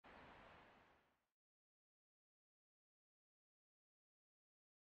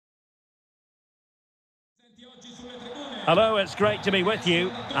Hello, it's great to be with you,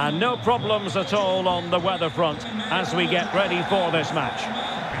 and no problems at all on the weather front as we get ready for this match.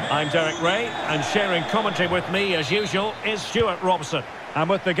 I'm Derek Ray, and sharing commentary with me as usual is Stuart Robson. And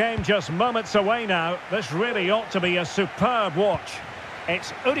with the game just moments away now, this really ought to be a superb watch.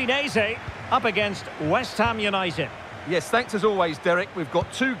 It's Udinese up against West Ham United. Yes, thanks as always, Derek. We've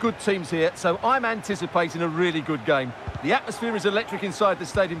got two good teams here, so I'm anticipating a really good game. The atmosphere is electric inside the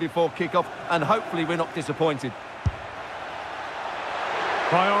stadium before kick-off, and hopefully we're not disappointed.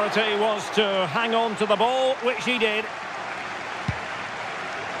 Priority was to hang on to the ball, which he did.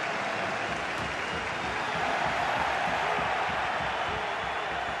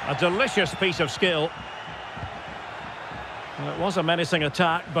 A delicious piece of skill. Well, it was a menacing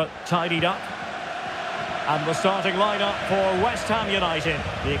attack, but tidied up. And the starting lineup for West Ham United.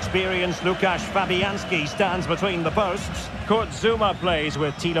 The experienced Łukasz Fabianski stands between the posts. Kurt Zuma plays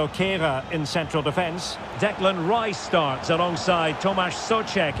with Tilo Kehrer in central defence. Declan Rice starts alongside Tomasz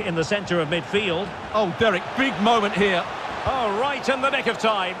Souček in the centre of midfield. Oh, Derek, big moment here. Oh, right in the nick of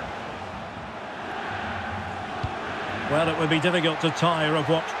time. Well, it would be difficult to tire of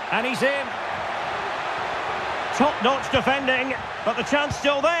what... And he's in. Top-notch defending, but the chance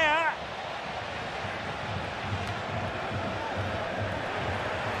still there.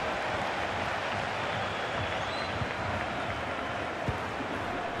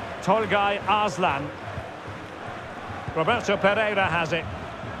 Tolgay Arslan. Roberto Pereira has it.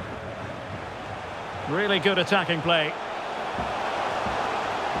 Really good attacking play.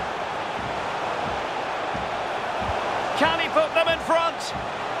 Can he put them in front?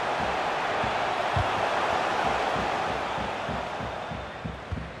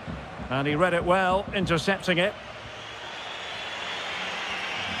 And he read it well, intercepting it.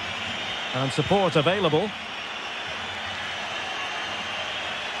 And support available.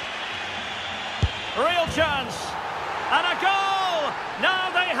 Real chance, and a goal!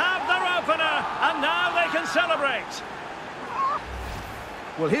 Now they have their opener, and now they can celebrate.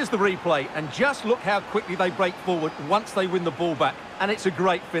 Well, here's the replay, and just look how quickly they break forward once they win the ball back. And it's a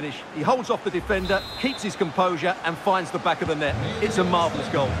great finish. He holds off the defender, keeps his composure, and finds the back of the net. It's a marvellous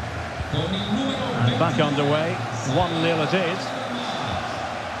goal. And back underway, 1-0 it is.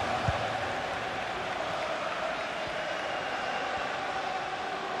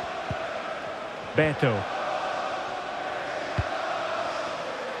 Beto.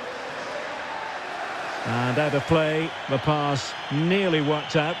 And out of play, the pass nearly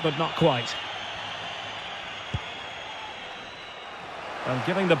worked out, but not quite. And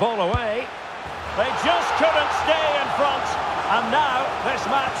giving the ball away. They just couldn't stay in front. And now this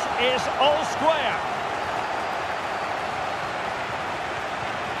match is all square.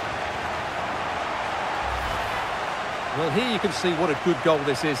 Well, here you can see what a good goal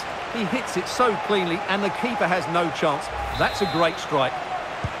this is. He hits it so cleanly, and the keeper has no chance. That's a great strike.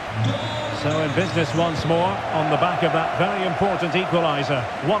 So in business once more, on the back of that very important equaliser.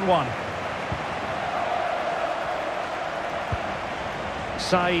 1-1.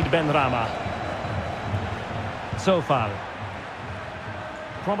 Said Benrahma. Sofal.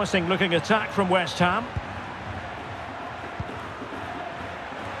 Promising looking attack from West Ham.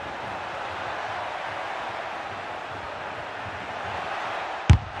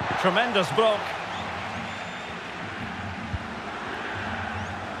 Tremendous block.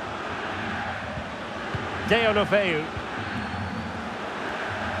 Deulofeu.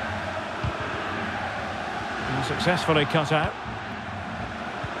 Successfully cut out.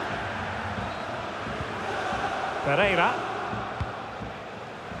 Pereira.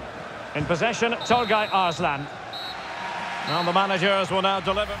 In possession, Tolgay Arslan. And the managers will now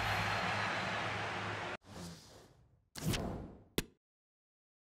deliver.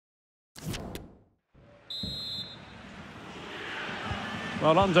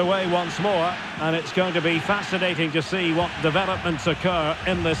 Well, underway once more, and it's going to be fascinating to see what developments occur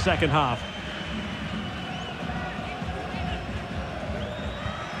in this second half.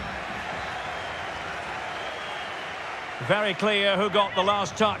 Very clear who got the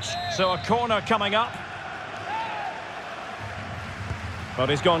last touch, so a corner coming up. But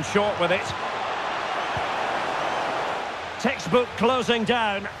he's gone short with it. Textbook closing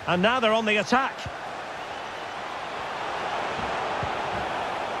down, and now they're on the attack.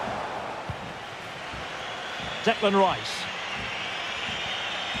 Declan Rice.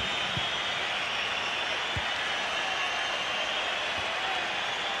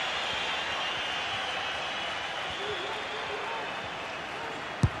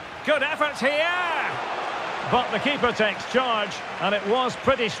 Good effort here! But the keeper takes charge, and it was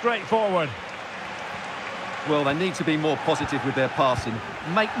pretty straightforward. Well, they need to be more positive with their passing,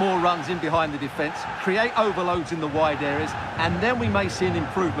 make more runs in behind the defence, create overloads in the wide areas, and then we may see an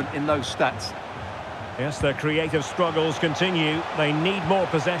improvement in those stats. Yes, their creative struggles continue. They need more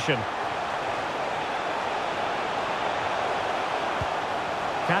possession.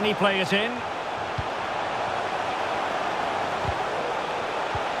 Can he play it in?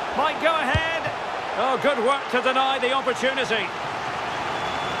 Might go ahead. Oh, good work to deny the opportunity.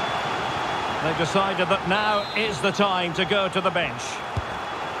 They've decided that now is the time to go to the bench.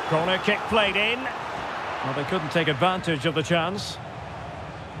 Corner kick played in. Well, they couldn't take advantage of the chance.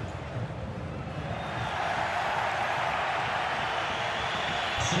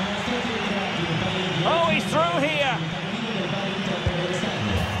 Oh, he's through here.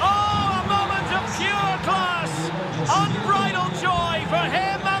 Oh, a moment of pure class. Unbridled joy for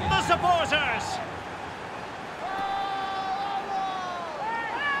him and the supporters.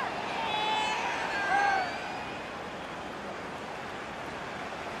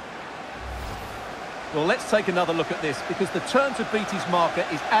 Well, let's take another look at this, because the turn to beat his marker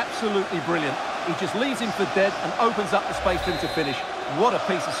is absolutely brilliant. He just leaves him for dead and opens up the space for him to finish. What a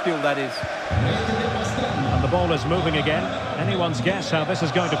piece of skill that is. And the ball is moving again. Anyone's guess how this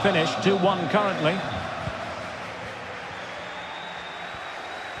is going to finish. 2-1 currently.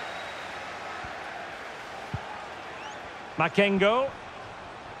 Makengo.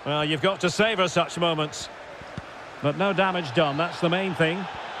 Well, you've got to savour such moments. But no damage done, that's the main thing.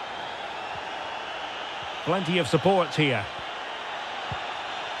 Plenty of support here.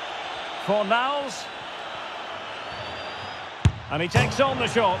 Fornals. And he takes on the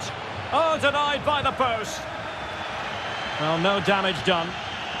shot. Oh, denied by the post. Well, no damage done.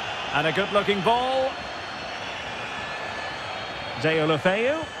 And a good-looking ball.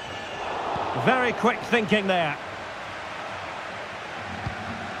 Deulofeu. Very quick thinking there.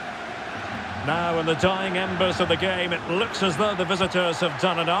 Now, in the dying embers of the game, it looks as though the visitors have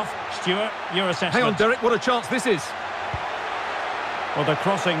done enough. Stuart, your assessment? Hang on, Derek, what a chance this is. Well, the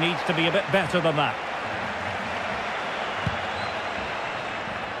crossing needs to be a bit better than that.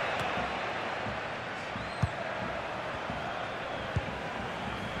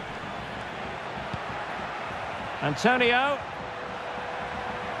 Antonio.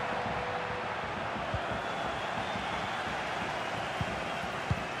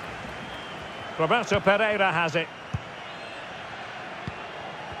 Roberto Pereira has it.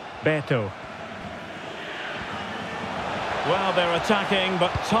 Beto. Well, they're attacking,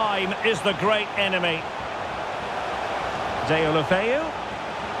 but time is the great enemy. Deulofeu.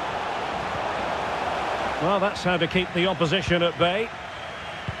 Well, that's how to keep the opposition at bay.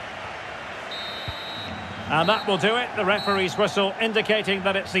 And that will do it. The referee's whistle indicating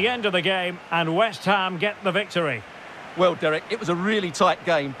that it's the end of the game and West Ham get the victory. Well, Derek, it was a really tight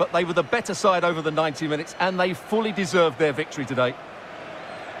game, but they were the better side over the 90 minutes and they fully deserved their victory today.